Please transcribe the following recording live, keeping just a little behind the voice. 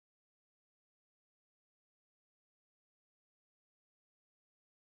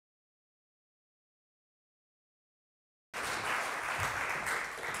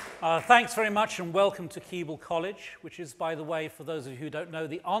Thanks very much and welcome to Keble College, which is, by the way, for those of you who don't know,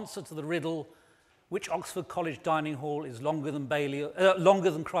 the answer to the riddle, which Oxford College dining hall is longer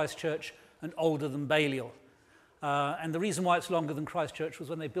than Christ Church and older than Balliol. And the reason why it's longer than Christ Church was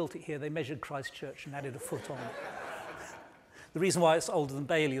when they built it here, they measured Christ Church and added a foot on it. The reason why it's older than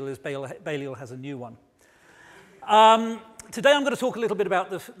Balliol is Balliol has a new one. Today I'm going to talk a little bit about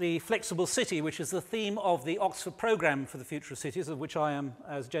the flexible city, which is the theme of the Oxford programme for the future of cities, of which I am,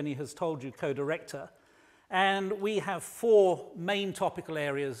 as Jenny has told you, co-director. And we have four main topical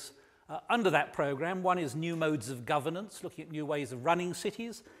areas under that programme. One is new modes of governance, looking at new ways of running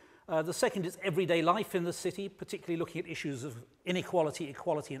cities. The second is everyday life in the city, particularly looking at issues of inequality,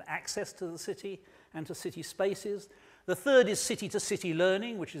 equality and access to the city and to city spaces. The third is city-to-city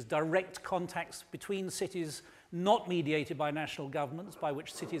learning, which is direct contacts between cities, not mediated by national governments, by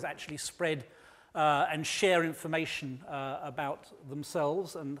which cities actually spread and share information about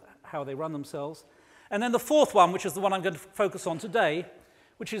themselves and how they run themselves. And then the fourth one, which is the one I'm going to focus on today,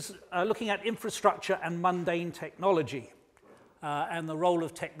 which is looking at infrastructure and mundane technology and the role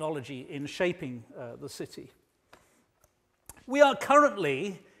of technology in shaping the city. We are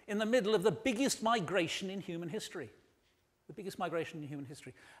currently in the middle of the biggest migration in human history. The biggest migration in human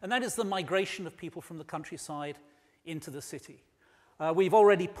history. And that is the migration of people from the countryside into the city. We've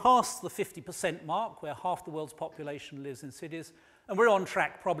already passed the 50% mark, where half the world's population lives in cities, and we're on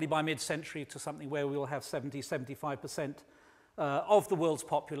track probably by mid-century to something where we will have 70–75% of the world's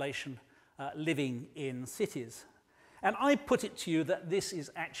population living in cities. And I put it to you that this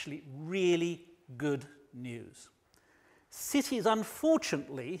is actually really good news. Cities,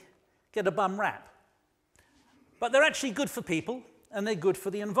 unfortunately, get a bum rap. But they're actually good for people, and they're good for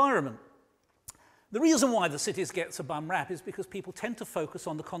the environment. The reason why the cities get a bum rap is because people tend to focus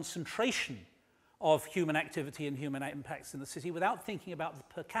on the concentration of human activity and human impacts in the city without thinking about the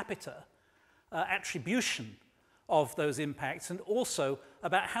per capita attribution of those impacts, and also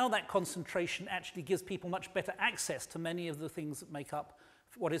about how that concentration actually gives people much better access to many of the things that make up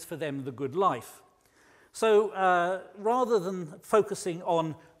what is for them the good life. So rather than focusing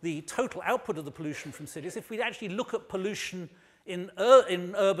on the total output of the pollution from cities, if we actually look at pollution in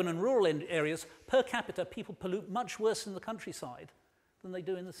urban and rural areas, per capita, people pollute much worse in the countryside than they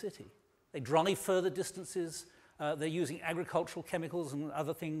do in the city. They drive further distances, they're using agricultural chemicals and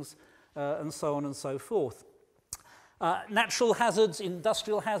other things, and so on and so forth. Natural hazards,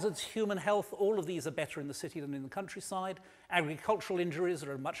 industrial hazards, human health, all of these are better in the city than in the countryside. Agricultural injuries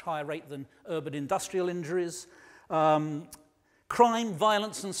are at a much higher rate than urban industrial injuries. Crime,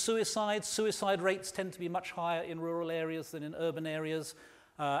 violence and suicide. Suicide rates tend to be much higher in rural areas than in urban areas.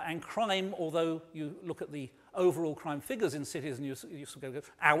 And crime, although you look at the overall crime figures in cities and you sort of go,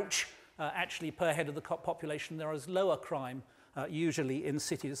 ouch, actually per head of the population there is lower crime usually in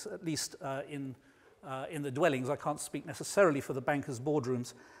cities, at least in the dwellings. I can't speak necessarily for the bankers'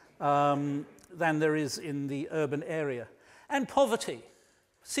 boardrooms, than there is in the urban area. And poverty.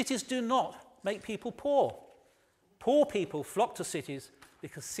 Cities do not make people poor. Poor people flock to cities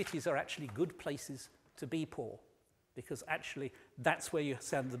because cities are actually good places to be poor, because actually that's where you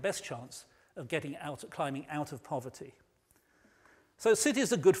stand the best chance of climbing out of poverty. So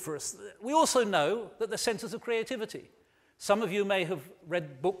cities are good for us. We also know that they're centres of creativity. Some of you may have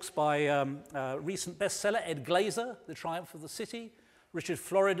read books by recent bestseller Ed Glazer, The Triumph of the City, Richard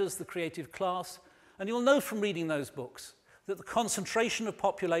Florida's The Creative Class, and you'll know from reading those books that the concentration of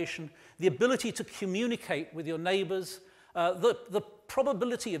population, the ability to communicate with your neighbours, the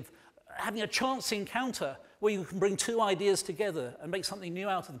probability of having a chance encounter where you can bring two ideas together and make something new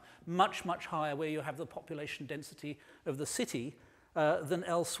out of them, much, much higher where you have the population density of the city than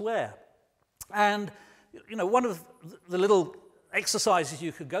elsewhere. And you know, one of the little exercises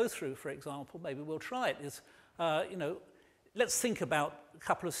you could go through, for example, maybe we'll try it, is, you know, let's think about a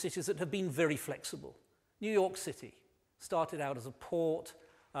couple of cities that have been very flexible. New York City started out as a port,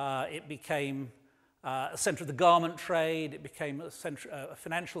 it became a centre of the garment trade, it became a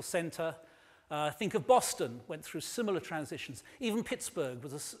financial centre. Think of Boston, went through similar transitions. Even Pittsburgh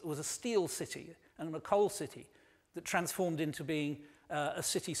was a steel city and a coal city that transformed into being a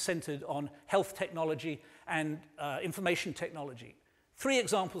city centred on health technology and information technology. 3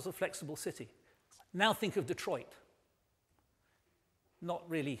 examples of flexible city. Now think of Detroit. Not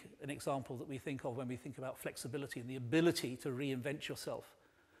really an example that we think of when we think about flexibility and the ability to reinvent yourself.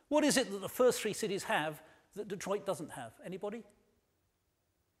 What is it that the first 3 cities have that Detroit doesn't have? Anybody?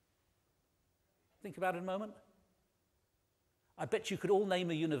 Think about it a moment. I bet you could all name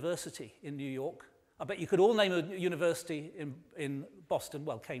a university in New York. I bet you could all name a university in Boston,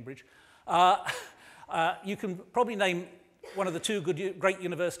 well, Cambridge. You can probably name one of the two great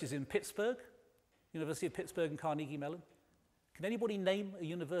universities in Pittsburgh, University of Pittsburgh and Carnegie Mellon. Can anybody name a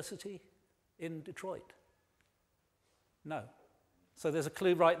university in Detroit? No. So there's a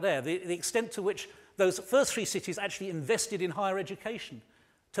clue right there. The extent to which those first three cities actually invested in higher education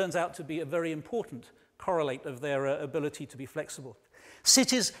turns out to be a very important correlate of their ability to be flexible.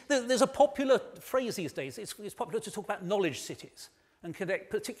 Cities, there's a popular phrase these days, it's popular to talk about knowledge cities and connect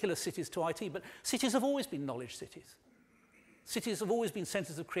particular cities to IT, but cities have always been knowledge cities. Cities have always been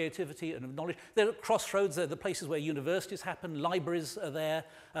centres of creativity and of knowledge. They're at crossroads, they're the places where universities happen, libraries are there,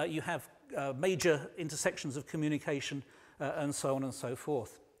 you have major intersections of communication, and so on and so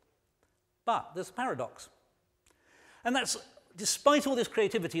forth. But there's a paradox. And that's, despite all this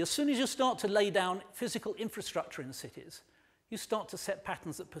creativity, as soon as you start to lay down physical infrastructure in cities, you start to set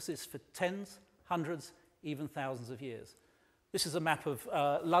patterns that persist for tens, hundreds, even thousands of years. This is a map of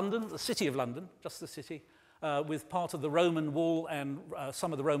London, the city of London, just the city, with part of the Roman wall and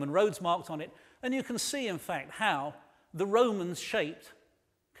some of the Roman roads marked on it. And you can see, in fact, how the Romans shaped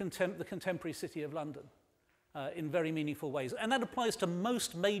the contemporary city of London in very meaningful ways. And that applies to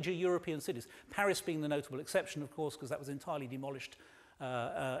most major European cities, Paris being the notable exception, of course, because that was entirely demolished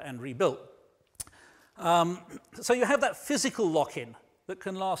and rebuilt. So you have that physical lock-in that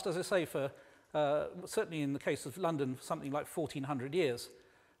can last, as I say, for certainly in the case of London, something like 1,400 years.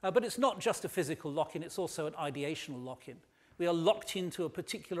 But it's not just a physical lock-in, it's also an ideational lock-in. We are locked into a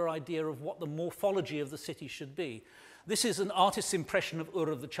particular idea of what the morphology of the city should be. This is an artist's impression of Ur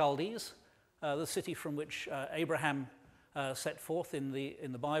of the Chaldees, the city from which Abraham set forth in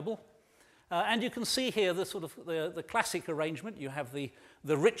the Bible. And you can see here the sort of the classic arrangement. You have the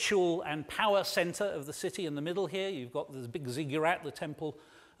ritual and power center of the city in the middle here. You've got this big ziggurat, the temple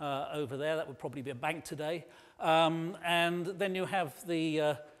over there. That would probably be a bank today. And then you have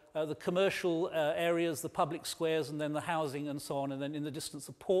the commercial areas, the public squares, and then the housing and so on. And then in the distance,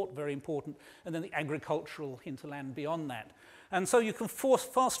 the port, very important, and then the agricultural hinterland beyond that. And so you can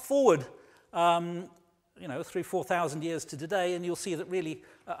fast forward 3,000, 4,000 years to today, and you'll see that really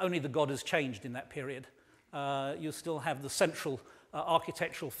only the god has changed in that period. You still have the central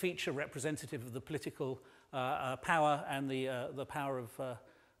architectural feature representative of the political power and the power of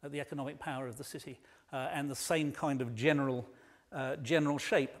the economic power of the city, and the same kind of general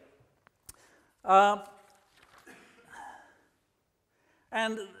shape. And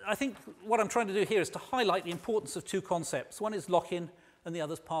I think what I'm trying to do here is to highlight the importance of two concepts. One is lock-in, and the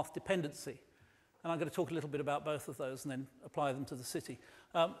other is path-dependency. And I'm going to talk a little bit about both of those and then apply them to the city.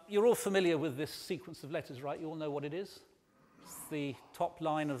 You're all familiar with this sequence of letters, right? You all know what it is? It's the top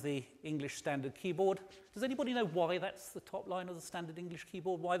line of the English Standard Keyboard. Does anybody know why that's the top line of the Standard English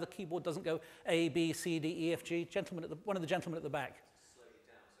Keyboard? Why the keyboard doesn't go A, B, C, D, E, F, G? One of the gentlemen at the back. Slow it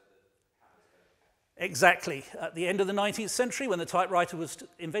down so the hammer's going. Exactly. At the end of the 19th century, when the typewriter was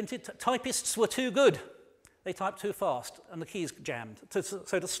invented, typists were too good. They typed too fast, and the keys jammed.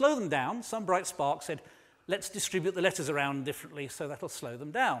 So to slow them down, some bright spark said, let's distribute the letters around differently so that'll slow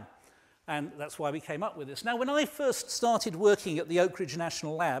them down. And that's why we came up with this. Now, when I first started working at the Oak Ridge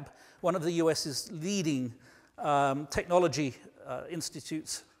National Lab, one of the US's leading technology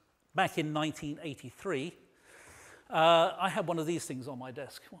institutes, back in 1983, I had one of these things on my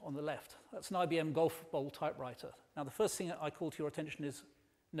desk on the left. That's an IBM Golf Bowl typewriter. Now, the first thing I call to your attention is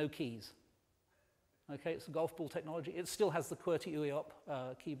no keys. Okay, it's a golf ball technology. It still has the QWERTY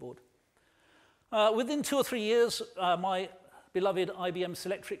UEOP keyboard. Within 2 or 3 years, my beloved IBM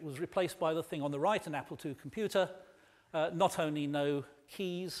Selectric was replaced by the thing on the right, an Apple II computer. Not only no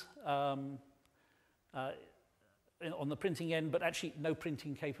keys on the printing end, but actually no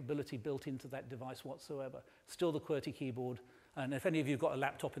printing capability built into that device whatsoever. Still the QWERTY keyboard. And if any of you have got a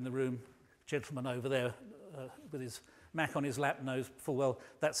laptop in the room, gentleman over there with his Mac on his lap knows full well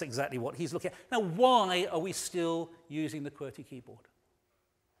that's exactly what he's looking at. Now, why are we still using the QWERTY keyboard?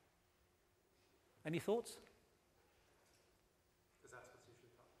 Any thoughts? Because that's what's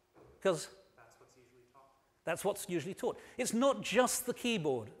usually taught. Because that's what's usually taught. That's what's usually taught. It's not just the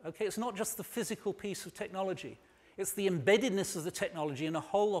keyboard, okay? It's not just the physical piece of technology. It's the embeddedness of the technology in a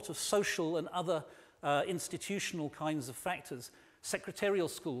whole lot of social and other institutional kinds of factors. Secretarial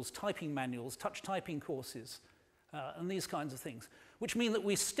schools, typing manuals, touch typing courses, and these kinds of things, which mean that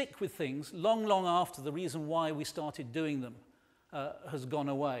we stick with things long, long after the reason why we started doing them has gone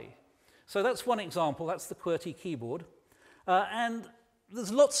away. So that's one example. That's the QWERTY keyboard. And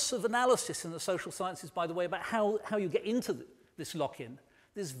there's lots of analysis in the social sciences, by the way, about how you get into this lock-in.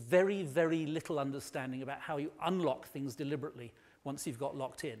 There's very, very little understanding about how you unlock things deliberately once you've got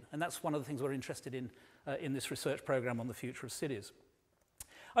locked in. And that's one of the things we're interested in this research program on the future of cities.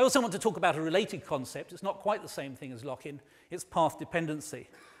 I also want to talk about a related concept. It's not quite the same thing as lock-in. It's path dependency.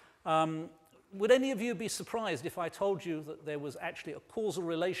 Would any of you be surprised if I told you that there was actually a causal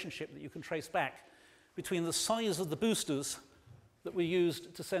relationship that you can trace back between the size of the boosters that were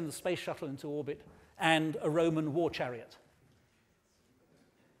used to send the space shuttle into orbit and a Roman war chariot?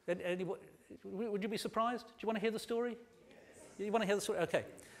 Would you be surprised? Do you want to hear the story? Yes. You want to hear the story? Okay.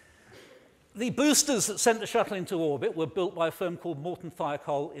 The boosters that sent the shuttle into orbit were built by a firm called Morton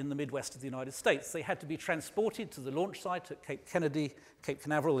Thiokol in the Midwest of the United States. They had to be transported to the launch site at Cape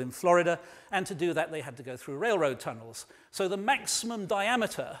Canaveral in Florida, and to do that they had to go through railroad tunnels. So the maximum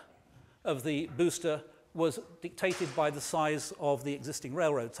diameter of the booster was dictated by the size of the existing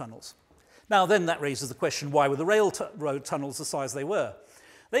railroad tunnels. Now then that raises the question, why were the railroad tunnels the size they were?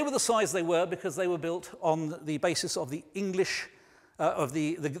 They were the size they were because they were built on the basis of the English of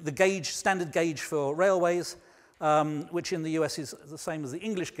the gauge, standard gauge for railways, which in the US is the same as the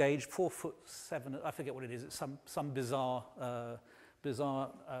English gauge, 4'7", I forget what it is, it's some bizarre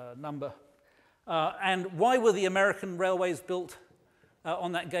number. And why were the American railways built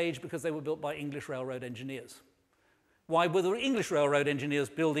on that gauge? Because they were built by English railroad engineers. Why were the English railroad engineers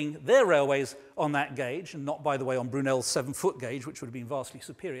building their railways on that gauge, and not, by the way, on Brunel's 7-foot gauge, which would have been vastly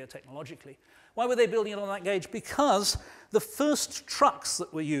superior technologically? Why were they building it on that gauge? Because the first trucks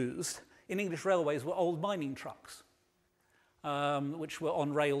that were used in English railways were old mining trucks, which were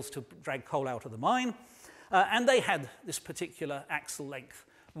on rails to drag coal out of the mine, and they had this particular axle length.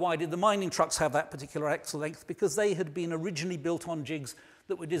 Why did the mining trucks have that particular axle length? Because they had been originally built on jigs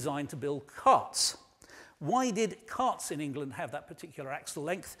that were designed to build carts. Why did carts in England have that particular axle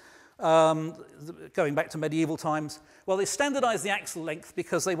length? Going back to medieval times, well, they standardized the axle length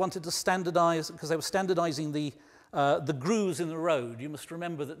because they wanted to standardize, because they were standardizing the grooves in the road. You must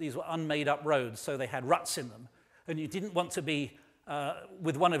remember that these were unmade-up roads, so they had ruts in them, and you didn't want to be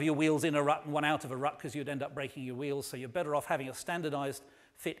with one of your wheels in a rut and one out of a rut, because you'd end up breaking your wheels, so you're better off having a standardized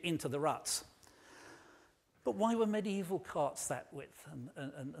fit into the ruts. But why were medieval carts that width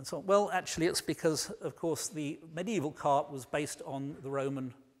and so on? Well, actually, it's because, of course, the medieval cart was based on the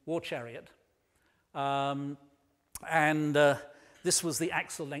Roman war chariot. This was the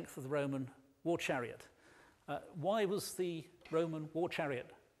axle length of the Roman war chariot. Why was the Roman war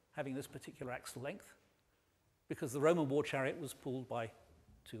chariot having this particular axle length? Because the Roman war chariot was pulled by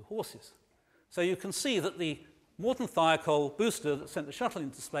 2 horses. So you can see that the Morton Thiokol booster that sent the shuttle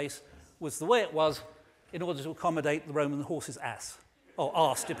into space was the way it was in order to accommodate the Roman horse's ass, or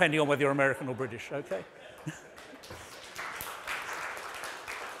arse, depending on whether you're American or British, okay?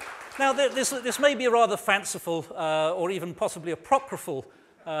 Now, this may be a rather fanciful or even possibly apocryphal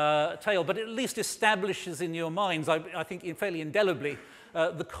tale, but it at least establishes in your minds, I think fairly indelibly,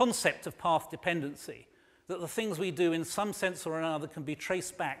 the concept of path dependency, that the things we do in some sense or another can be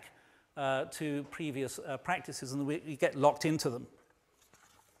traced back to previous practices, and we get locked into them.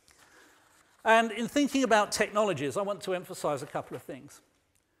 And in thinking about technologies, I want to emphasize a couple of things,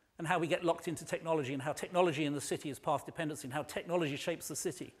 and how we get locked into technology, and how technology in the city is path dependency, and how technology shapes the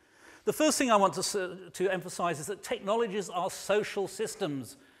city. The first thing I want to emphasize is that technologies are social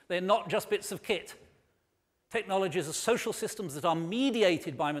systems. They're not just bits of kit. Technologies are social systems that are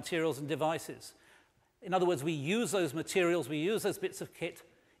mediated by materials and devices. In other words, we use those materials, we use those bits of kit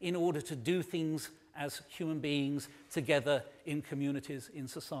in order to do things as human beings together in communities, in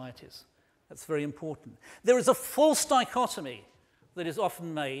societies. That's very important. There is a false dichotomy that is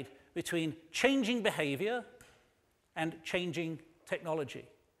often made between changing behavior and changing technology.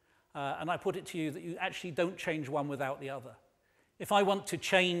 And I put it to you that you actually don't change one without the other. If I want to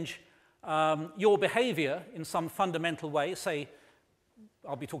change your behavior in some fundamental way, say,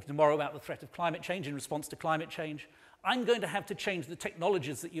 I'll be talking tomorrow about the threat of climate change in response to climate change, I'm going to have to change the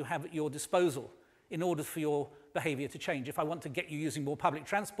technologies that you have at your disposal in order for your behavior to change. If I want to get you using more public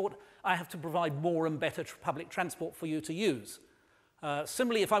transport, I have to provide more and better public transport for you to use.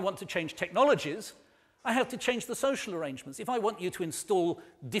 Similarly, if I want to change technologies, I have to change the social arrangements. If I want you to install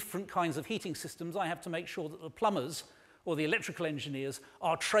different kinds of heating systems, I have to make sure that the plumbers or the electrical engineers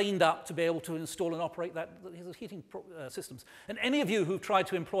are trained up to be able to install and operate those heating systems. And any of you who've tried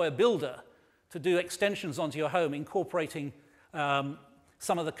to employ a builder to do extensions onto your home, incorporating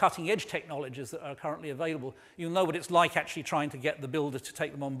some of the cutting-edge technologies that are currently available, you'll know what it's like actually trying to get the builder to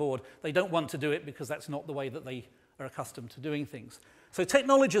take them on board. They don't want to do it because that's not the way that they are accustomed to doing things. So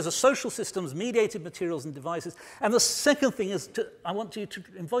technologies are social systems, mediated materials and devices. And the second thing is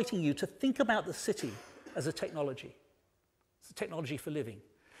inviting you to think about the city as a technology. It's a technology for living.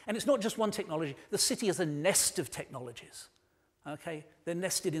 And it's not just one technology. The city is a nest of technologies. Okay? They're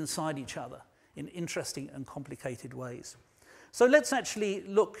nested inside each other in interesting and complicated ways. So let's actually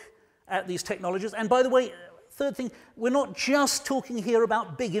look at these technologies. And by the way, third thing, we're not just talking here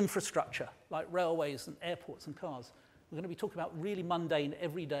about big infrastructure, like railways and airports and cars. We're going to be talking about really mundane,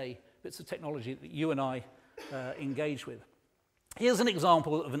 everyday bits of technology that you and I engage with. Here's an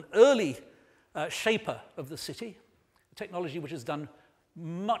example of an early shaper of the city, a technology which has done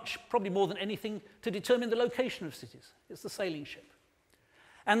much, probably more than anything, to determine the location of cities. It's the sailing ship.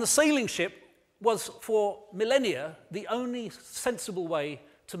 And the sailing ship was, for millennia, the only sensible way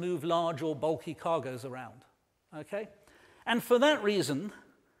to move large or bulky cargoes around. Okay? And for that reason,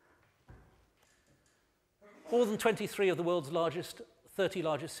 more than 23 of the world's 30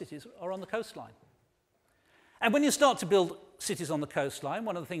 largest cities are on the coastline. And when you start to build cities on the coastline,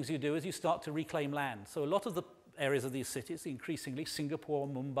 one of the things you do is you start to reclaim land. So a lot of the areas of these cities, increasingly Singapore,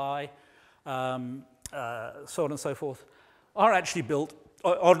 Mumbai, so on and so forth, are actually built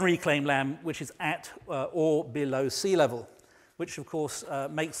on reclaimed land which is at or below sea level, which of course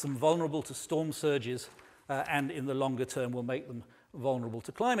makes them vulnerable to storm surges and in the longer term will make them vulnerable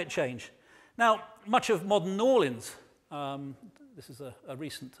to climate change. Now, much of modern New Orleans, this is a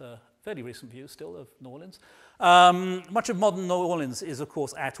recent, fairly recent view still of New Orleans, much of modern New Orleans is of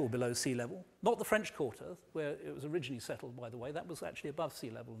course at or below sea level. Not the French Quarter, where it was originally settled, by the way. That was actually above sea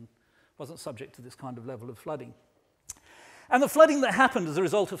level and wasn't subject to this kind of level of flooding. And the flooding that happened as a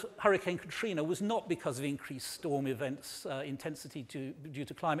result of Hurricane Katrina was not because of increased storm events, intensity due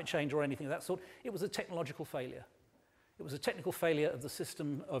to climate change or anything of that sort. It was a technological failure. It was a technical failure of the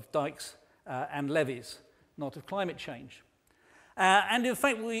system of dikes and levees, not of climate change. And in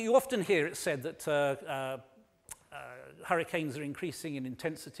fact, you often hear it said that hurricanes are increasing in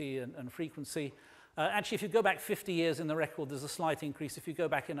intensity and frequency. Actually, if you go back 50 years in the record, there's a slight increase. If you go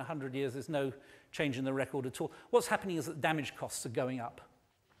back in 100 years, there's no change in the record at all. What's happening is that damage costs are going up.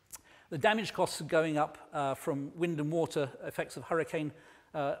 The damage costs are going up from wind and water effects of hurricane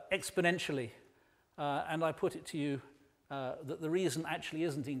exponentially. And I put it to you that the reason actually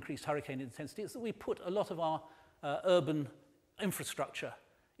isn't increased hurricane intensity, it's that we put a lot of our urban infrastructure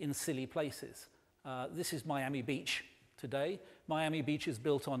in silly places. This is Miami Beach today. Miami Beach is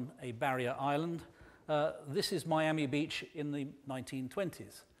built on a barrier island. This is Miami Beach in the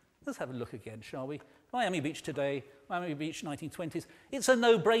 1920s. Let's have a look again, shall we? Miami Beach today, Miami Beach 1920s. It's a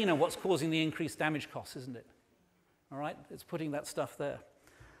no-brainer what's causing the increased damage costs, isn't it? All right, it's putting that stuff there.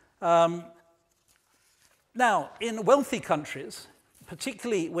 Now, in wealthy countries,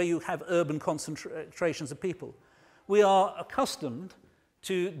 particularly where you have urban concentrations of people, we are accustomed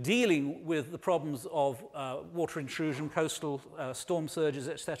to dealing with the problems of water intrusion, coastal storm surges,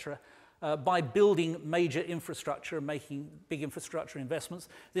 etc., by building major infrastructure and making big infrastructure investments.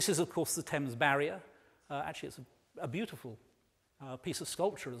 This is, of course, the Thames Barrier. Actually, it's a beautiful piece of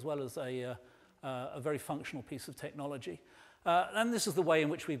sculpture as well as a very functional piece of technology. And this is the way in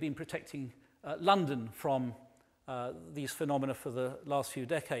which we've been protecting London from these phenomena for the last few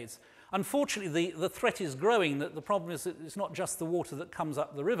decades. Unfortunately, the threat is growing. That the problem is that it's not just the water that comes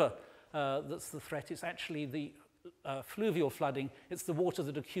up the river that's the threat. It's actually the fluvial flooding. It's the water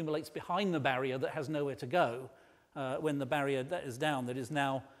that accumulates behind the barrier that has nowhere to go when the barrier is down that is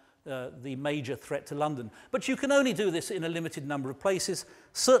now the major threat to London. But you can only do this in a limited number of places.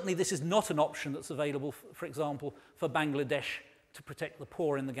 Certainly this is not an option that's available, for example, for Bangladesh to protect the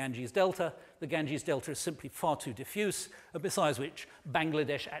poor in the Ganges Delta. The Ganges Delta is simply far too diffuse, besides which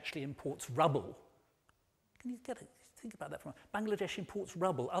Bangladesh actually imports rubble. Can you think about that for a moment? Bangladesh imports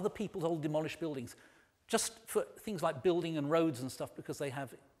rubble, other people's old demolished buildings, just for things like building and roads and stuff, because they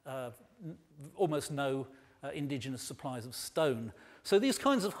have almost no indigenous supplies of stone. So these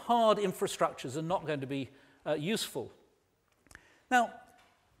kinds of hard infrastructures are not going to be useful. Now,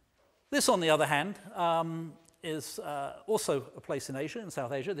 this, on the other hand, is also a place in Asia, in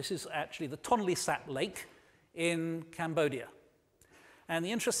South Asia. This is actually the Tonle Sap Lake in Cambodia. And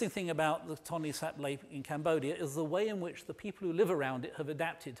the interesting thing about the Tonle Sap Lake in Cambodia is the way in which the people who live around it have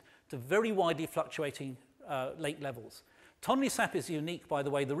adapted to very widely fluctuating lake levels. Tonle Sap is unique, by the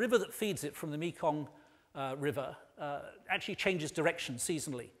way. The river that feeds it from the Mekong River actually changes direction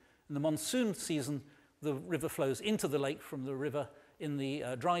seasonally. In the monsoon season, the river flows into the lake from the river. In the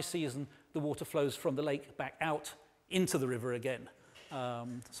dry season, the water flows from the lake back out into the river again.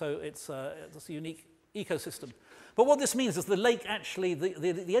 So it's a unique ecosystem. But what this means is the lake actually,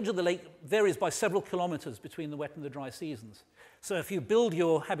 the edge of the lake varies by several kilometers between the wet and the dry seasons. So if you build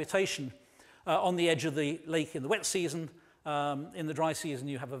your habitation on the edge of the lake in the wet season, in the dry season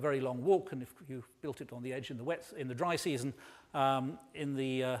you have a very long walk, and if you built it on the edge in the dry season, in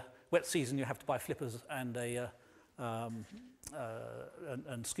the wet season you have to buy flippers and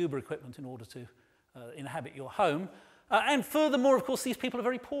and scuba equipment in order to inhabit your home. And furthermore, of course, these people are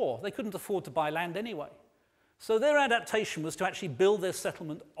very poor. They couldn't afford to buy land anyway. So their adaptation was to actually build their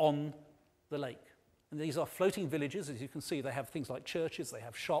settlement on the lake. And these are floating villages. As you can see, they have things like churches, they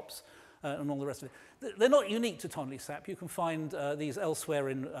have shops, and all the rest of it. They're not unique to Tonle Sap. You can find these elsewhere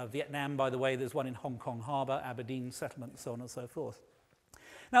in Vietnam, by the way. There's one in Hong Kong Harbour, Aberdeen settlement, so on and so forth.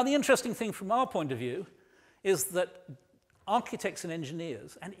 Now, the interesting thing from our point of view is that architects and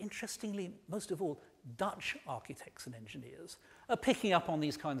engineers, and interestingly, most of all, Dutch architects and engineers, are picking up on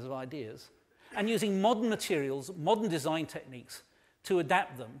these kinds of ideas and using modern materials, modern design techniques to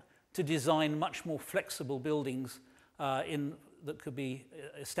adapt them to design much more flexible buildings that could be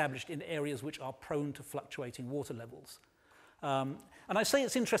established in areas which are prone to fluctuating water levels. And I say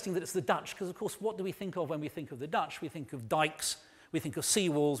it's interesting that it's the Dutch, because of course what do we think of when we think of the Dutch? We think of dikes, we think of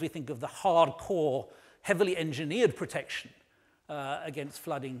seawalls, we think of the hardcore, heavily engineered protection against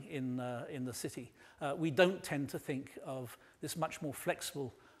flooding in the city. We don't tend to think of this much more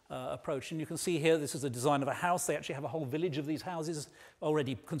flexible approach. And you can see here, this is a design of a house. They actually have a whole village of these houses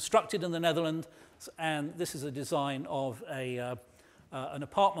already constructed in the Netherlands. And this is a design of an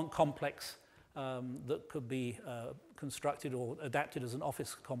apartment complex that could be constructed or adapted as an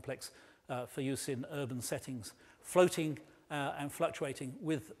office complex for use in urban settings, floating and fluctuating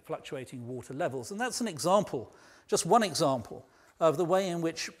with fluctuating water levels. And that's an example, just one example, of the way in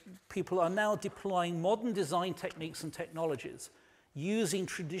which people are now deploying modern design techniques and technologies using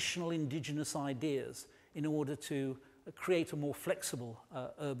traditional indigenous ideas in order to create a more flexible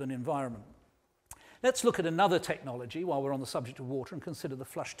urban environment. Let's look at another technology while we're on the subject of water and consider the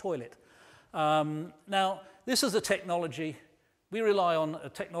flush toilet. Now, this is a technology, we rely on a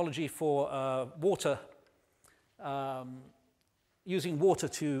technology for water, using water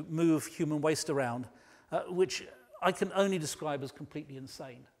to move human waste around, which I can only describe as completely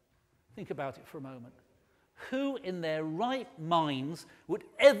insane. Think about it for a moment. Who in their right minds would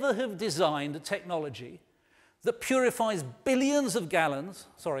ever have designed a technology that purifies billions of gallons,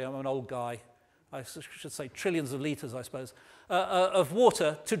 sorry, I'm an old guy, I should say trillions of litres, I suppose, of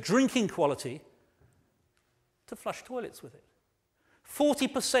water to drinking quality to flush toilets with it?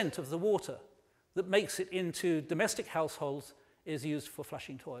 40% of the water that makes it into domestic households is used for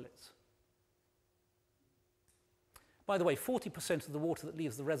flushing toilets. By the way, 40% of the water that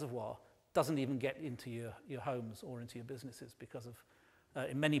leaves the reservoir doesn't even get into your homes or into your businesses because of,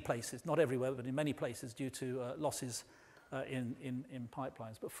 in many places, not everywhere, but in many places due to losses in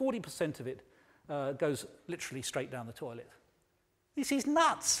pipelines. But 40% of it goes literally straight down the toilet. This is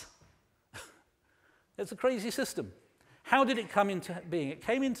nuts. It's a crazy system. How did it come into being? It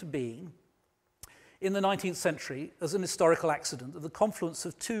came into being in the 19th century as an historical accident of the confluence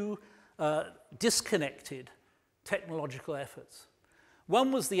of two disconnected technological efforts.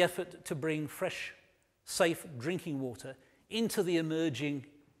 One was the effort to bring fresh, safe drinking water into the emerging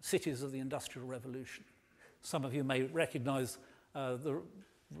cities of the Industrial Revolution. Some of you may recognize the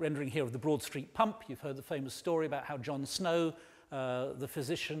rendering here of the Broad Street pump. You've heard the famous story about how John Snow, the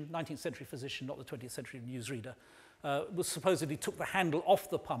physician, 19th century physician, not the 20th century newsreader, was supposedly took the handle off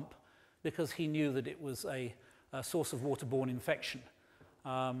the pump because he knew that it was a source of waterborne infection.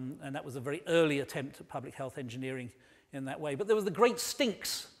 And that was a very early attempt at public health engineering in that way. But there was the great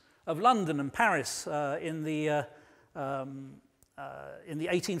stinks of London and Paris in the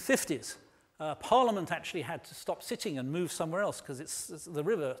 1850s. Parliament actually had to stop sitting and move somewhere else because the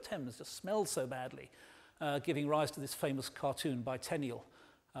River Thames just smelled so badly, giving rise to this famous cartoon by Tenniel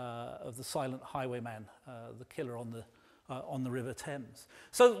of the silent highwayman, the killer on the River Thames.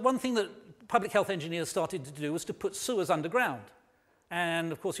 So one thing that public health engineers started to do was to put sewers underground.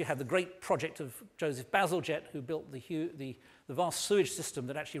 And of course you had the great project of Joseph Bazalgette, who built the vast sewage system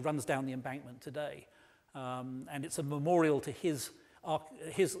that actually runs down the embankment today. And it's a memorial to his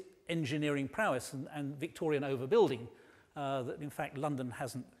engineering prowess and Victorian overbuilding that in fact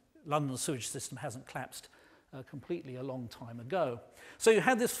London's sewage system hasn't collapsed completely a long time ago. So you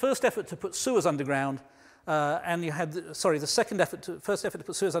had this first effort to put sewers underground, and you had, first effort to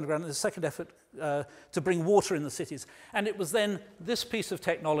put sewers underground, and the second effort to bring water in the cities. And it was then this piece of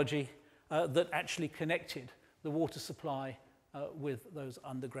technology that actually connected the water supply with those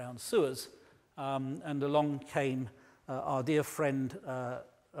underground sewers. And along came our dear friend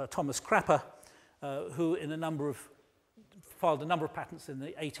Thomas Crapper, who filed a number of patents in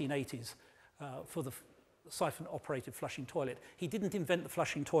the 1880s for the siphon-operated flushing toilet. He didn't invent the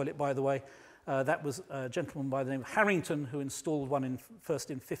flushing toilet, by the way. That was a gentleman by the name of Harrington who installed one first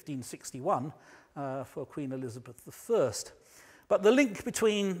in 1561 for Queen Elizabeth I. But the link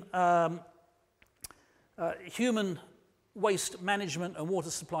between human waste management and water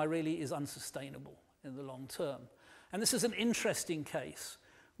supply really is unsustainable in the long term. And this is an interesting case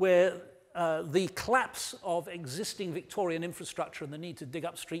where the collapse of existing Victorian infrastructure and the need to dig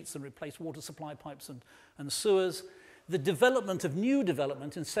up streets and replace water supply pipes and sewers, the development of new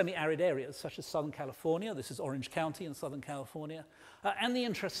development in semi-arid areas such as Southern California, this is Orange County in Southern California, and the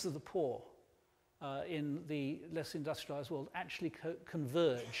interests of the poor in the less industrialized world actually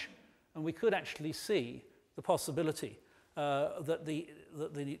converge. And we could actually see the possibility that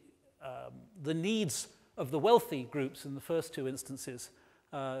the needs of the wealthy groups in the first two instances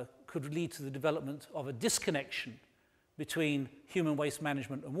could lead to the development of a disconnection between human waste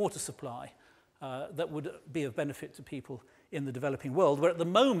management and water supply that would be of benefit to people in the developing world, where at the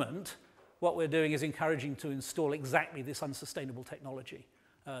moment what we're doing is encouraging to install exactly this unsustainable technology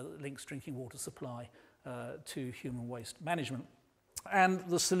that links drinking water supply to human waste management. And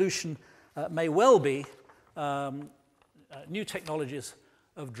the solution may well be new technologies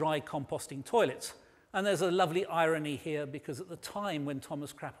of dry composting toilets. And there's a lovely irony here, because at the time when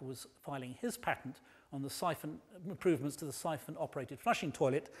Thomas Crapper was filing his patent on the siphon improvements to the siphon-operated flushing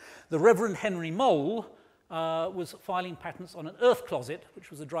toilet, the Reverend Henry Mole was filing patents on an earth closet, which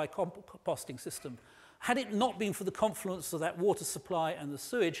was a dry composting system. Had it not been for the confluence of that water supply and the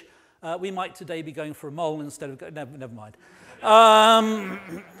sewage, we might today be going for a mole instead of... Never mind.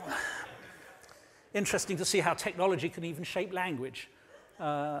 Interesting to see how technology can even shape language.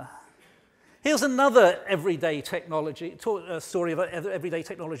 Here's another everyday technology, story of everyday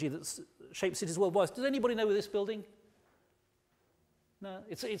technology that shapes cities worldwide. Does anybody know this building? No,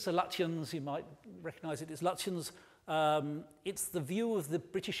 it's a Lutyens. You might recognize it. It's Lutyens. It's the view of the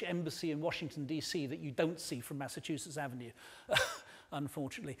British Embassy in Washington, D.C. that you don't see from Massachusetts Avenue,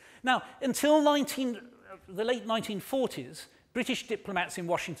 unfortunately. Now, until the late 1940s, British diplomats in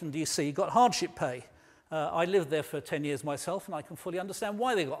Washington, D.C. got hardship pay. I lived there for 10 years myself, and I can fully understand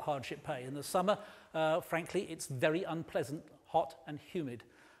why they got hardship pay. In the summer, frankly, it's very unpleasant, hot and humid.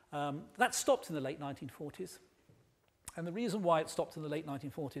 That stopped in the late 1940s. And the reason why it stopped in the late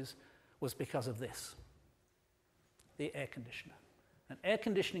 1940s was because of this, the air conditioner. And air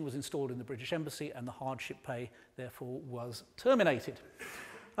conditioning was installed in the British Embassy, and the hardship pay, therefore, was terminated.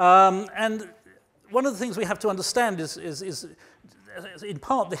 And one of the things we have to understand is in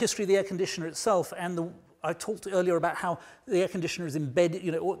part, the history of the air conditioner itself, and I talked earlier about how the air conditioner is embedded,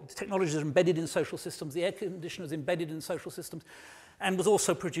 technologies are embedded in social systems, the air conditioner is embedded in social systems, and was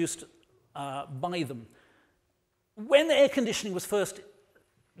also produced by them. When the air conditioning was first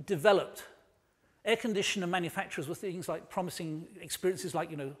developed, air conditioner manufacturers were things like promising experiences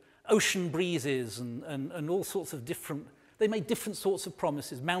like, ocean breezes and all sorts of different, they made different sorts of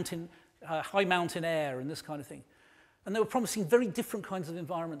promises, high mountain air and this kind of thing. And they were promising very different kinds of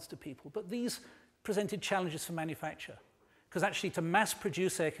environments to people. But these presented challenges for manufacture, because actually to mass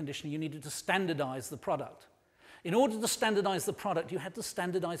produce air conditioning, you needed to standardize the product. In order to standardize the product, you had to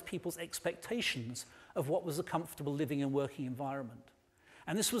standardize people's expectations of what was a comfortable living and working environment.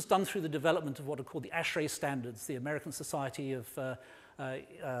 And this was done through the development of what are called the ASHRAE standards, the American Society of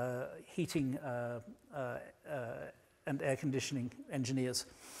Heating and Air Conditioning Engineers.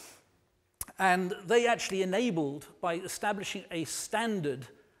 And they actually enabled, by establishing a standard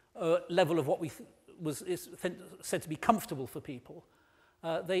level of what is said to be comfortable for people,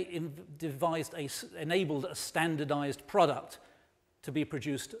 they enabled a standardized product to be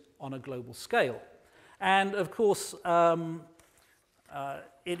produced on a global scale. And of course,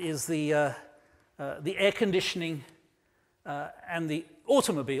 it is the air conditioning and the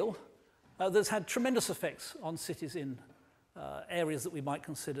automobile that's had tremendous effects on cities in areas that we might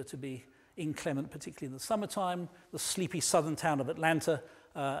consider to be inclement, particularly in the summertime. The sleepy southern town of Atlanta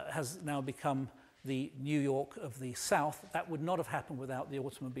has now become the New York of the South. That would not have happened without the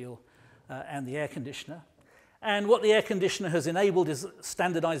automobile and the air conditioner. And what the air conditioner has enabled is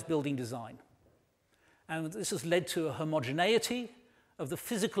standardized building design. And this has led to a homogeneity of the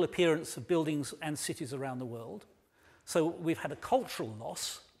physical appearance of buildings and cities around the world. So we've had a cultural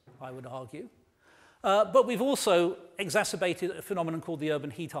loss, I would argue. But we've also exacerbated a phenomenon called the urban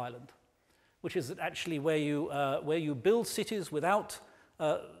heat island, which is actually where you build cities without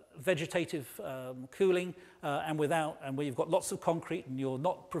vegetative cooling and where you've got lots of concrete and you're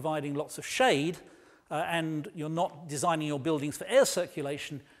not providing lots of shade and you're not designing your buildings for air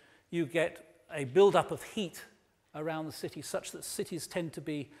circulation. You get a build-up of heat around the city, such that cities tend to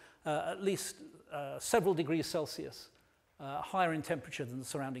be at least several degrees Celsius higher in temperature than the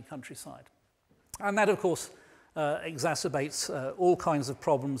surrounding countryside. And that, of course, exacerbates all kinds of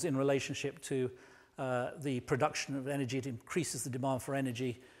problems in relationship to the production of energy. It increases the demand for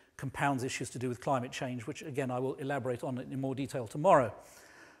energy, compounds issues to do with climate change, which, again, I will elaborate on in more detail tomorrow.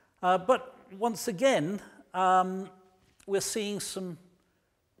 But once again, we're seeing some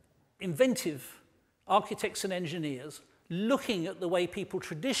inventive architects and engineers looking at the way people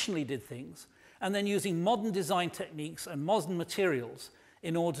traditionally did things and then using modern design techniques and modern materials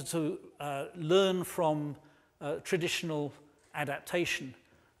in order to learn from traditional adaptation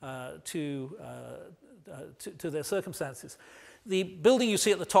to their circumstances. The building you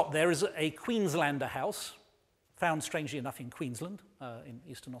see at the top there is a Queenslander house, found strangely enough in Queensland, in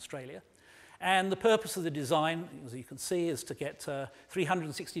eastern Australia. And the purpose of the design, as you can see, is to get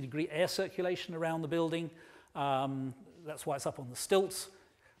 360-degree air circulation around the building. That's why it's up on the stilts.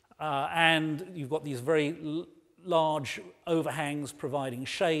 And you've got these very large overhangs providing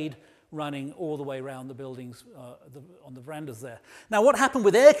shade running all the way around the buildings on the verandas there. Now, what happened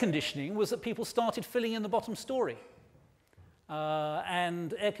with air conditioning was that people started filling in the bottom story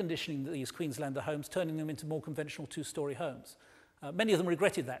and air conditioning these Queenslander homes, turning them into more conventional two-story homes. Many of them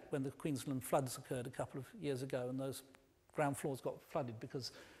regretted that when the Queensland floods occurred a couple of years ago and those ground floors got flooded,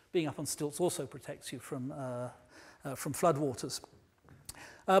 because being up on stilts also protects you from floodwaters.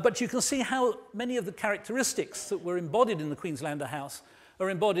 But you can see how many of the characteristics that were embodied in the Queenslander house are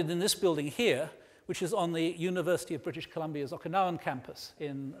embodied in this building here, which is on the University of British Columbia's Okinawan campus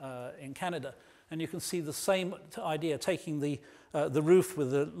in Canada. And you can see the same idea, taking the roof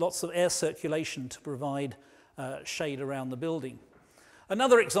with lots of air circulation to provide shade around the building.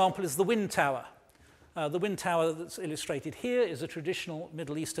 Another example is the wind tower. The wind tower that's illustrated here is a traditional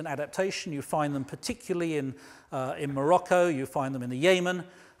Middle Eastern adaptation. You find them particularly in Morocco, you find them in the Yemen.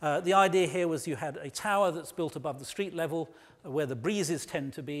 The idea here was you had a tower that's built above the street level where the breezes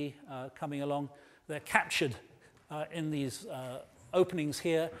tend to be coming along. They're captured in these openings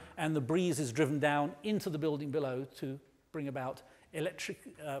here, and the breeze is driven down into the building below to bring about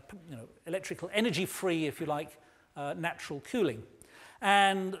electrical energy-free, if you like, natural cooling.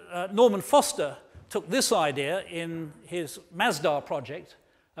 And Norman Foster took this idea in his Masdar project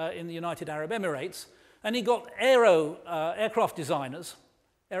in the United Arab Emirates, and he got aircraft designers,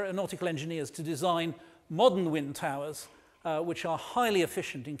 aeronautical engineers, to design modern wind towers which are highly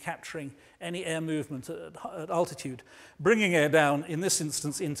efficient in capturing any air movement at altitude, bringing air down, in this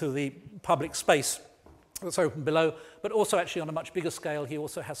instance, into the public space that's open below, but also actually on a much bigger scale. He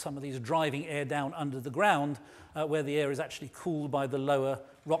also has some of these driving air down under the ground where the air is actually cooled by the lower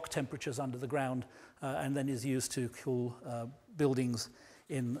rock temperatures under the ground and then is used to cool buildings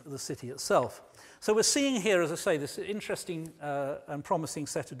in the city itself. So we're seeing here, as I say, this interesting and promising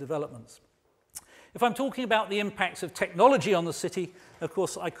set of developments. If I'm talking about the impacts of technology on the city, of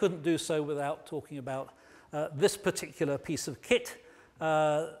course, I couldn't do so without talking about this particular piece of kit,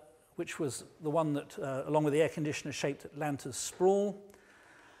 which was the one that, along with the air conditioner, shaped Atlanta's sprawl.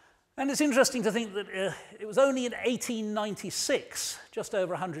 And it's interesting to think that it was only in 1896, just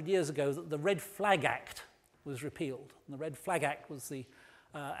over 100 years ago, that the Red Flag Act was repealed. And the Red Flag Act was the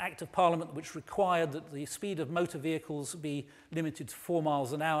Act of Parliament which required that the speed of motor vehicles be limited to 4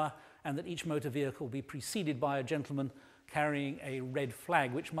 miles an hour and that each motor vehicle be preceded by a gentleman carrying a red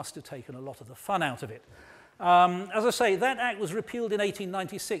flag, which must have taken a lot of the fun out of it. As I say, that act was repealed in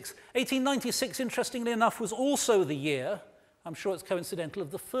 1896. 1896, interestingly enough, was also the year, I'm sure it's coincidental,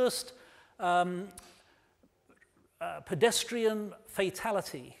 of the first pedestrian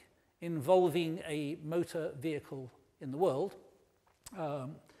fatality involving a motor vehicle in the world.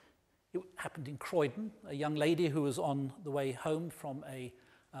 It happened in Croydon. A young lady who was on the way home from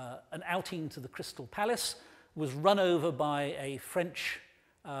an outing to the Crystal Palace was run over by a French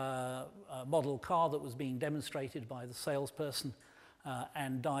model car that was being demonstrated by the salesperson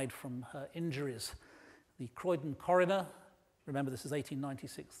and died from her injuries. The Croydon coroner, remember this is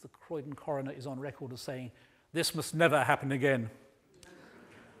 1896, the Croydon coroner is on record as saying, "This must never happen again."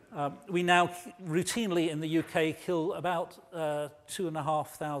 We now routinely in the UK kill about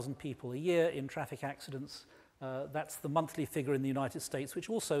 2,500 people a year in traffic accidents. That's the monthly figure in the United States, which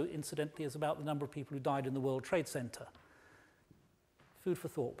also, incidentally, is about the number of people who died in the World Trade Center. Food for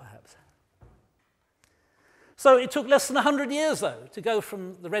thought, perhaps. So it took less than 100 years, though, to go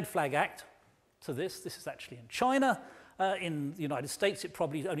from the Red Flag Act to this. This is actually in China. In the United States, it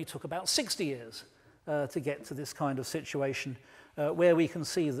probably only took about 60 years to get to this kind of situation, where we can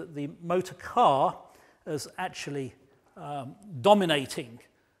see that the motor car is actually dominating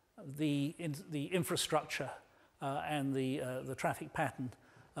the infrastructure and the traffic pattern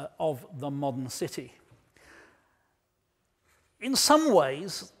of the modern city. In some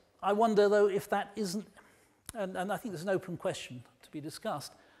ways, I wonder, though, if that isn't, and I think there's an open question to be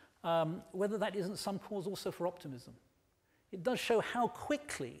discussed, whether that isn't some cause also for optimism. It does show how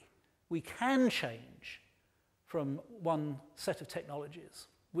quickly we can change from one set of technologies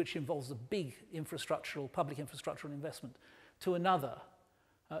which involves a big public infrastructural investment, to another,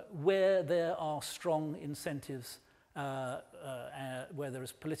 where there are strong incentives, where there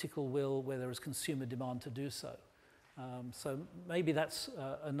is political will, where there is consumer demand to do so. So maybe that's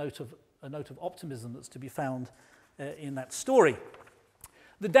a note of optimism that's to be found in that story.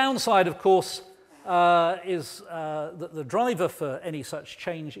 The downside, of course, is that the driver for any such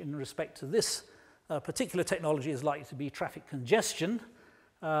change in respect to this particular technology is likely to be traffic congestion.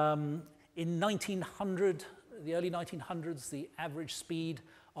 In the early 1900s, the average speed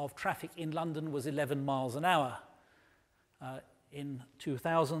of traffic in London was 11 miles an hour. In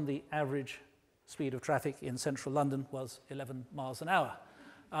 2000, the average speed of traffic in central London was 11 miles an hour.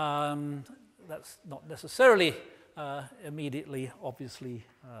 That's not necessarily immediately, obviously,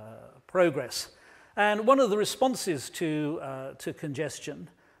 progress. And one of the responses to congestion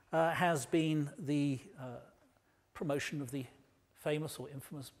has been the promotion of the famous or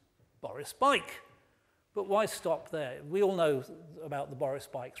infamous Boris bike. But why stop there? We all know about the Boris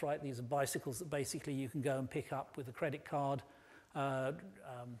bikes, right? These are bicycles that basically you can go and pick up with a credit card,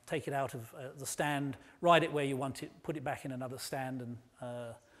 take it out of the stand, ride it where you want it, put it back in another stand,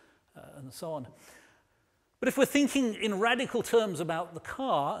 and so on. But if we're thinking in radical terms about the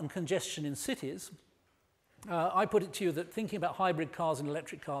car and congestion in cities, I put it to you that thinking about hybrid cars and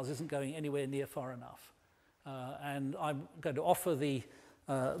electric cars isn't going anywhere near far enough. And I'm going to offer the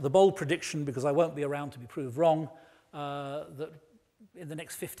bold prediction, because I won't be around to be proved wrong, that in the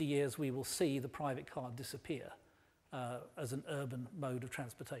next 50 years we will see the private car disappear as an urban mode of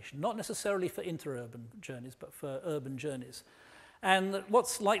transportation. Not necessarily for interurban journeys, but for urban journeys. And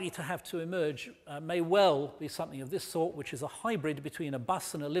what's likely to have to emerge may well be something of this sort, which is a hybrid between a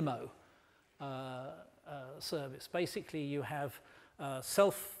bus and a limo service. Basically, you have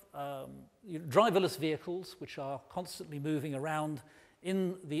driverless vehicles, which are constantly moving around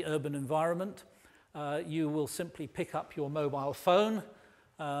in the urban environment. You will simply pick up your mobile phone.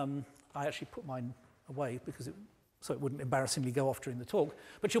 I actually put mine away so it wouldn't embarrassingly go off during the talk.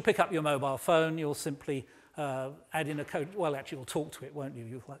 But you'll pick up your mobile phone. You'll simply add in a code. Well, actually, you'll talk to it, won't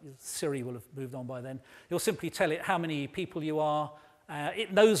you? Siri will have moved on by then. You'll simply tell it how many people you are.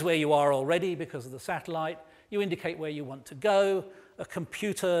 It knows where you are already because of the satellite. You indicate where you want to go. A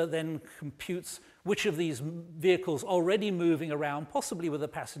computer then computes which of these vehicles already moving around, possibly with a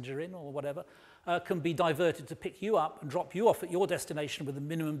passenger in or whatever, can be diverted to pick you up and drop you off at your destination with a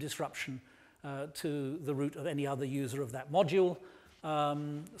minimum disruption to the route of any other user of that module.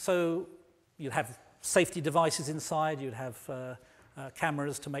 So you'd have safety devices inside. You'd have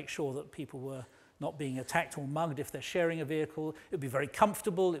cameras to make sure that people were not being attacked or mugged if they're sharing a vehicle. It would be very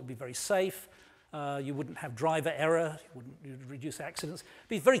comfortable. It would be very safe. You wouldn't have driver error. You'd reduce accidents. It'd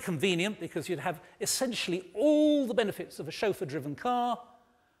be very convenient because you'd have essentially all the benefits of a chauffeur-driven car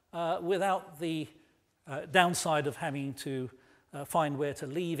without the downside of having to find where to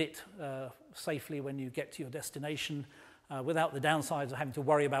leave it safely when you get to your destination, without the downsides of having to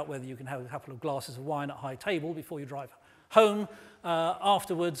worry about whether you can have a couple of glasses of wine at high table before you drive home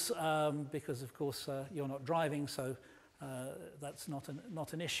afterwards, because of course you're not driving, so that's not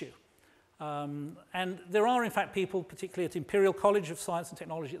an issue. And there are, in fact, people, particularly at Imperial College of Science and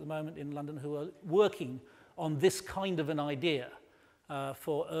Technology at the moment in London, who are working on this kind of an idea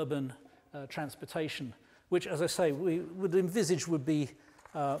for urban transportation, which, as I say, we would envisage would be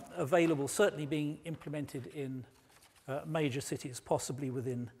available, certainly being implemented in major cities, possibly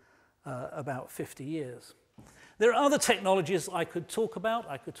within about 50 years. There are other technologies I could talk about.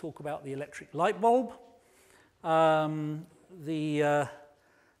 I could talk about the electric light bulb, the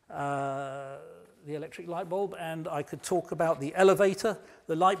electric light bulb, and I could talk about the elevator,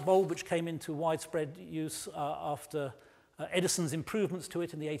 the light bulb, which came into widespread use after Edison's improvements to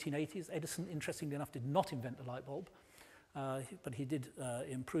it in the 1880s. Edison, interestingly enough, did not invent the light bulb, but he did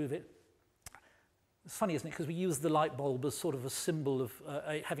improve it. It's funny, isn't it, because we use the light bulb as sort of a symbol of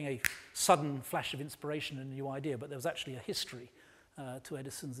having a sudden flash of inspiration and a new idea, but there was actually a history to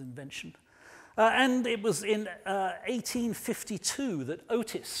Edison's invention. And it was in 1852 that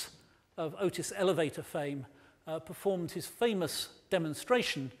Otis, of Otis elevator fame, performed his famous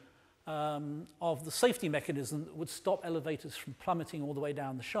demonstration of the safety mechanism that would stop elevators from plummeting all the way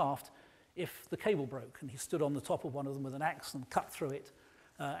down the shaft if the cable broke. And he stood on the top of one of them with an axe and cut through it,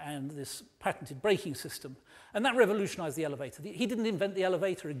 and this patented braking system. And that revolutionized the elevator. He didn't invent the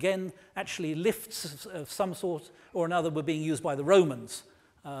elevator. Again, actually lifts of some sort or another were being used by the Romans,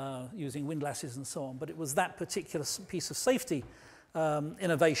 using windlasses and so on. But it was that particular piece of safety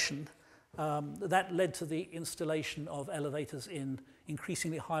innovation that led to the installation of elevators in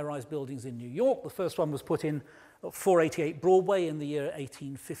increasingly high-rise buildings in New York. The first one was put in 488 Broadway in the year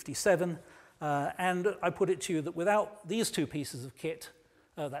 1857. And I put it to you that without these two pieces of kit,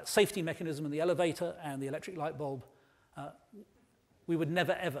 that safety mechanism in the elevator and the electric light bulb, we would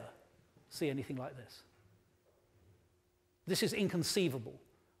never, ever see anything like this. This is inconceivable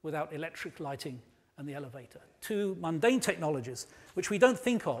without electric lighting and the elevator. Two mundane technologies which we don't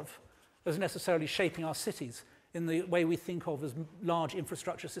think of as necessarily shaping our cities in the way we think of as large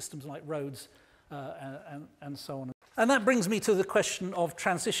infrastructure systems like roads and so on. And that brings me to the question of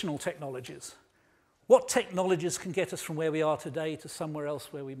transitional technologies. What technologies can get us from where we are today to somewhere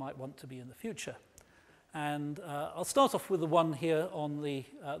else where we might want to be in the future? And I'll start off with the one here on the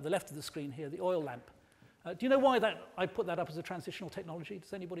left of the screen here, the oil lamp. Do you know why I put that up as a transitional technology?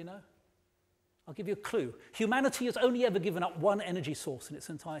 Does anybody know? I'll give you a clue. Humanity has only ever given up one energy source in its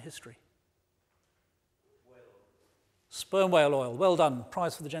entire history. Sperm whale oil. Well done.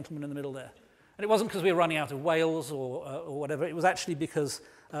 Prize for the gentleman in the middle there. And it wasn't because we were running out of whales or whatever. It was actually because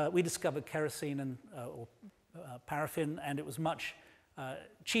we discovered kerosene and paraffin, and it was much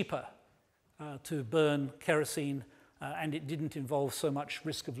cheaper to burn kerosene, and it didn't involve so much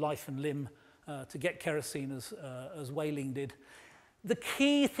risk of life and limb to get kerosene as whaling did. The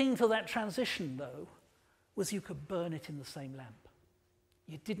key thing to that transition, though, was you could burn it in the same lamp.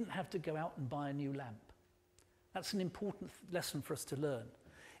 You didn't have to go out and buy a new lamp. That's an important lesson for us to learn.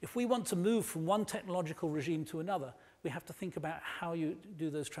 If we want to move from one technological regime to another, we have to think about how you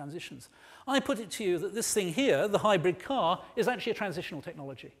do those transitions. I put it to you that this thing here, the hybrid car, is actually a transitional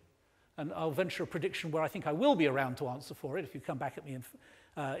technology. And I'll venture a prediction where I think I will be around to answer for it if you come back at me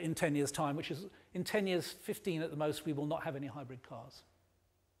in 10 years' time, which is in 10 years, 15 at the most, we will not have any hybrid cars.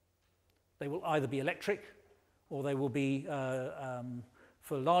 They will either be electric or they will be,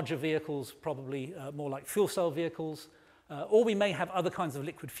 for larger vehicles, probably more like fuel cell vehicles, or we may have other kinds of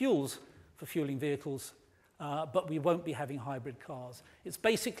liquid fuels for fueling vehicles, but we won't be having hybrid cars. It's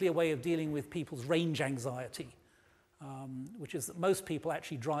basically a way of dealing with people's range anxiety, which is that most people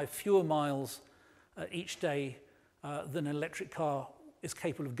actually drive fewer miles each day than an electric car is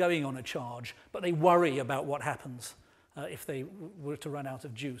capable of going on a charge, but they worry about what happens if they were to run out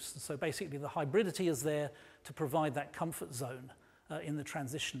of juice. So basically the hybridity is there to provide that comfort zone in the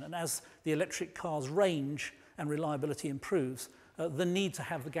transition. And as the electric car's range and reliability improves, the need to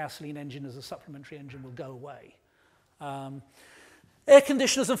have the gasoline engine as a supplementary engine will go away. Air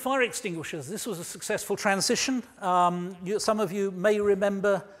conditioners and fire extinguishers. This was a successful transition. Some of you may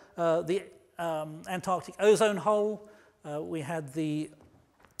remember the Antarctic ozone hole. We had the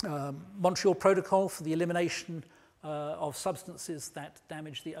Montreal Protocol for the elimination of substances that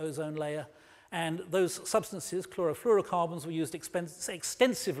damage the ozone layer. And those substances, chlorofluorocarbons, were used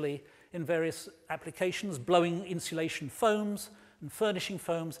extensively in various applications, blowing insulation foams and furnishing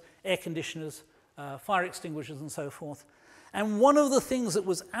foams, air conditioners, fire extinguishers, and so forth. And one of the things that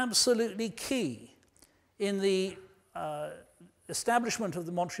was absolutely key in the establishment of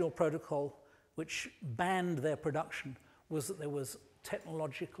the Montreal Protocol, which banned their production, was that there was there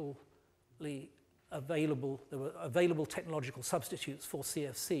were available technological substitutes for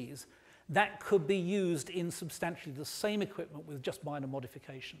CFCs that could be used in substantially the same equipment with just minor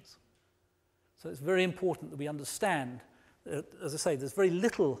modifications. So it's very important that we understand, as I say, there's very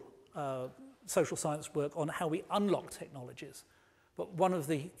little social science work on how we unlock technologies, but one of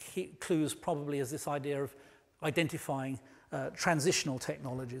the key clues probably is this idea of identifying transitional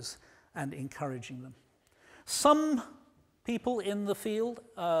technologies and encouraging them. Some people in the field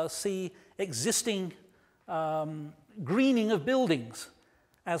see existing greening of buildings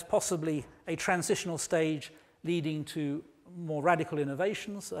as possibly a transitional stage leading to more radical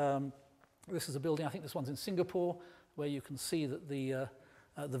innovations. This is a building, I think this one's in Singapore, where you can see that the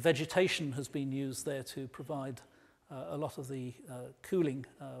vegetation has been used there to provide a lot of the cooling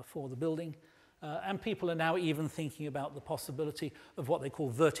for the building. And people are now even thinking about the possibility of what they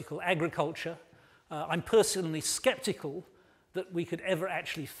call vertical agriculture. I'm personally skeptical that we could ever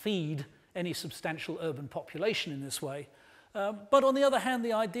actually feed any substantial urban population in this way. But on the other hand,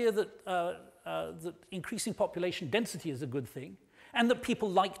 the idea that, that increasing population density is a good thing, and that people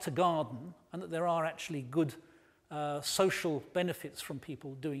like to garden, and that there are actually good social benefits from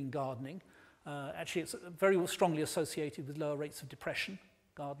people doing gardening. Actually, it's very strongly associated with lower rates of depression,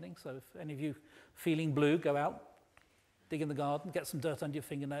 gardening. So if any of you feeling blue, go out, dig in the garden, get some dirt under your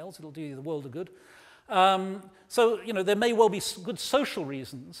fingernails. It'll do you the world of good. So, you know, there may well be good social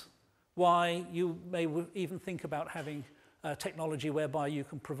reasons why you may even think about having technology whereby you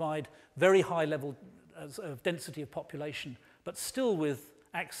can provide very high level of density of population, but still with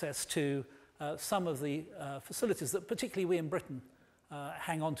access to some of the facilities that particularly we in Britain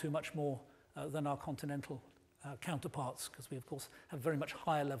hang on to much more than our continental counterparts, because we, of course, have a very much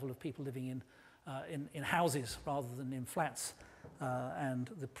higher level of people living in houses rather than in flats, and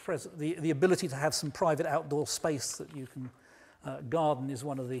the ability to have some private outdoor space that you can garden is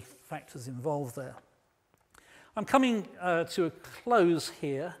one of the factors involved there. I'm coming to a close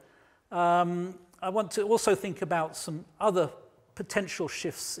here. I want to also think about some other potential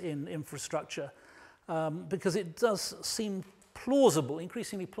shifts in infrastructure, because it does seem plausible,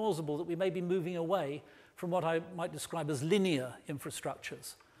 increasingly plausible, that we may be moving away from what I might describe as linear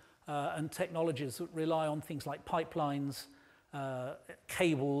infrastructures and technologies that rely on things like pipelines,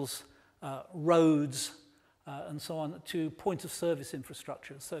 cables, roads, and so on, to point-of-service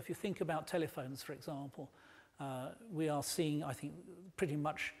infrastructures. So if you think about telephones, for example, we are seeing, I think, pretty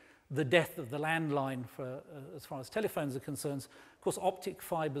much the death of the landline as far as telephones are concerned. Of course, optic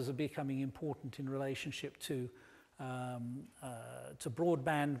fibers are becoming important in relationship to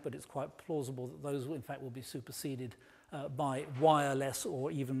broadband, but it's quite plausible that those, in fact, will be superseded by wireless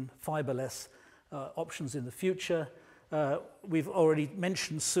or even fiberless options in the future. We've already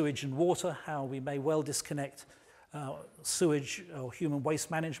mentioned sewage and water, how we may well disconnect sewage or human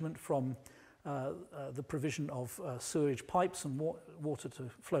waste management from the provision of sewage pipes and water to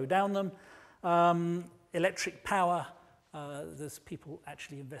flow down them. Electric power, there's people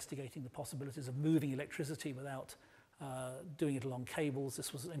actually investigating the possibilities of moving electricity without doing it along cables.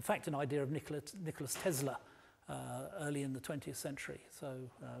 This was, in fact, an idea of Nicholas Tesla early in the 20th century. So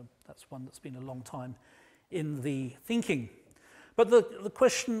that's one that's been a long time in the thinking. But the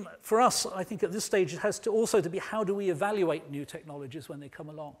question for us, I think, at this stage, it has to also to be, how do we evaluate new technologies when they come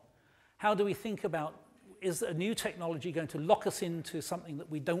along? How do we think about, is a new technology going to lock us into something that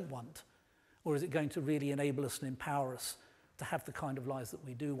we don't want? Or is it going to really enable us and empower us to have the kind of lives that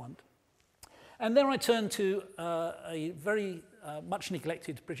we do want? And there I turn to a very much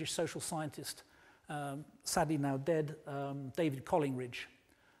neglected British social scientist, sadly now dead, David Collingridge,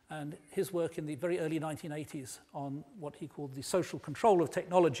 and his work in the very early 1980s on what he called the social control of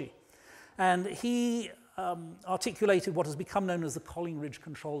technology. And he articulated what has become known as the Collingridge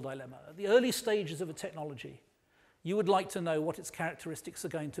control dilemma. At the early stages of a technology, you would like to know what its characteristics are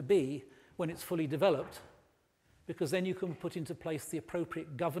going to be when it's fully developed, because then you can put into place the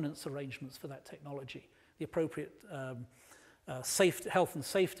appropriate governance arrangements for that technology, the appropriate health and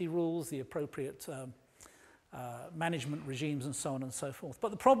safety rules, the appropriate management regimes, and so on and so forth.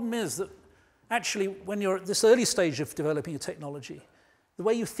 But the problem is that actually, when you're at this early stage of developing a technology, the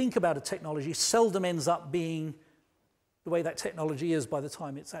way you think about a technology seldom ends up being the way that technology is by the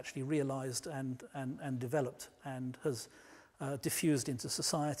time it's actually realized and developed and has diffused into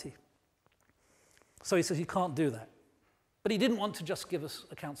society. So he says you can't do that. But he didn't want to just give us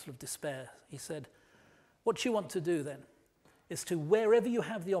a counsel of despair. He said, what you want to do then is to, wherever you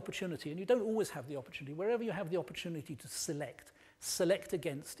have the opportunity, and you don't always have the opportunity, wherever you have the opportunity to select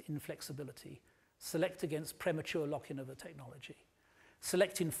against inflexibility, select against premature lock-in of a technology,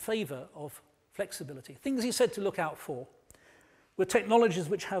 select in favor of flexibility. Things he said to look out for were technologies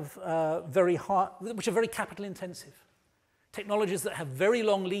which have which are very capital intensive, technologies that have very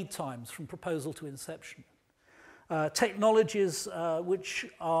long lead times from proposal to inception, technologies which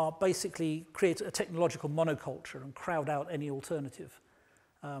are basically create a technological monoculture and crowd out any alternative.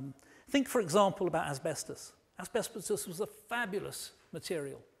 Think, for example, about asbestos. Asbestos was a fabulous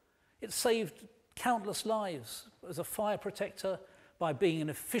material. It saved countless lives as a fire protector by being an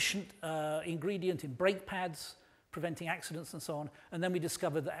efficient ingredient in brake pads, preventing accidents and so on. And then we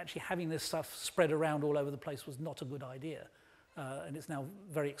discovered that actually having this stuff spread around all over the place was not a good idea. And it's now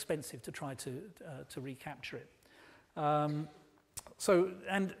very expensive to try to recapture it. And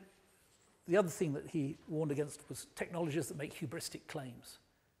the other thing that he warned against was technologies that make hubristic claims.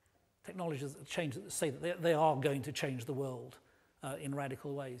 Technologies that say that they are going to change the world in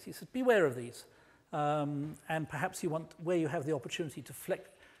radical ways. He said, beware of these. And perhaps you want, where you have the opportunity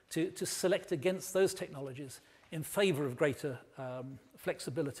to select against those technologies in favor of greater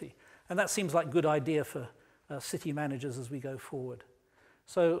flexibility. And that seems like a good idea for city managers as we go forward.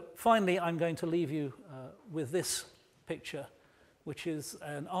 So finally, I'm going to leave you with this picture, which is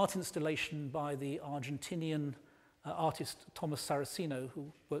an art installation by the Argentinian artist Thomas Saraceno,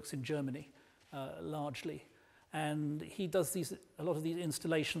 who works in Germany largely. And he does a lot of these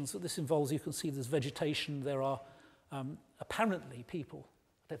installations. This involves, you can see there's vegetation. There are apparently people,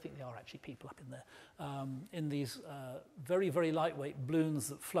 I don't think they are actually people up in there, in these very, very lightweight balloons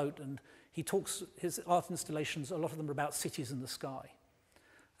that float. And he talks, his art installations, a lot of them are about cities in the sky.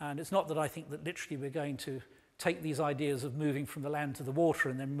 And it's not that I think that literally we're going to take these ideas of moving from the land to the water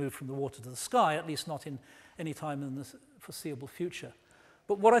and then move from the water to the sky, at least not in any time in the foreseeable future.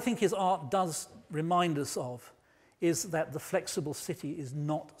 But what I think his art does remind us of is that the flexible city is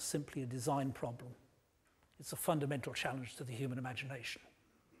not simply a design problem. It's a fundamental challenge to the human imagination.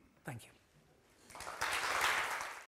 Thank you.